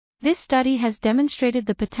This study has demonstrated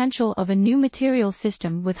the potential of a new material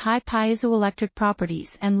system with high piezoelectric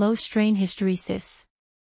properties and low strain hysteresis.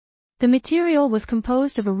 The material was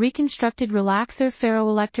composed of a reconstructed relaxer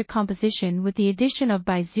ferroelectric composition with the addition of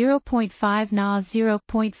by 0.5 Na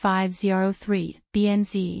 0.503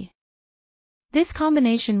 BNZ. This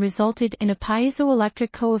combination resulted in a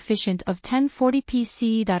piezoelectric coefficient of 1040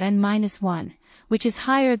 Pc.N-1, which is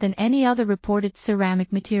higher than any other reported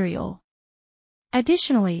ceramic material.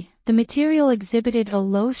 Additionally, the material exhibited a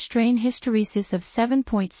low strain hysteresis of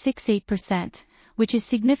 7.68%, which is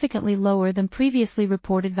significantly lower than previously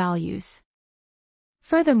reported values.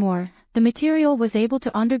 Furthermore, the material was able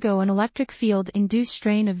to undergo an electric field-induced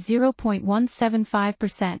strain of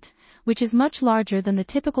 0.175%, which is much larger than the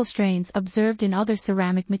typical strains observed in other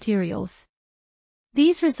ceramic materials.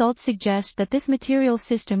 These results suggest that this material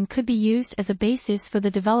system could be used as a basis for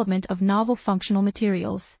the development of novel functional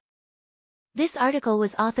materials. This article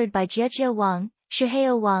was authored by Jiajia Wang,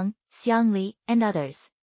 Shuhao Wang, Xiang and others.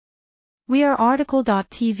 We are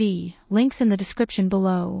RTCLTV, links in the description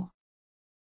below.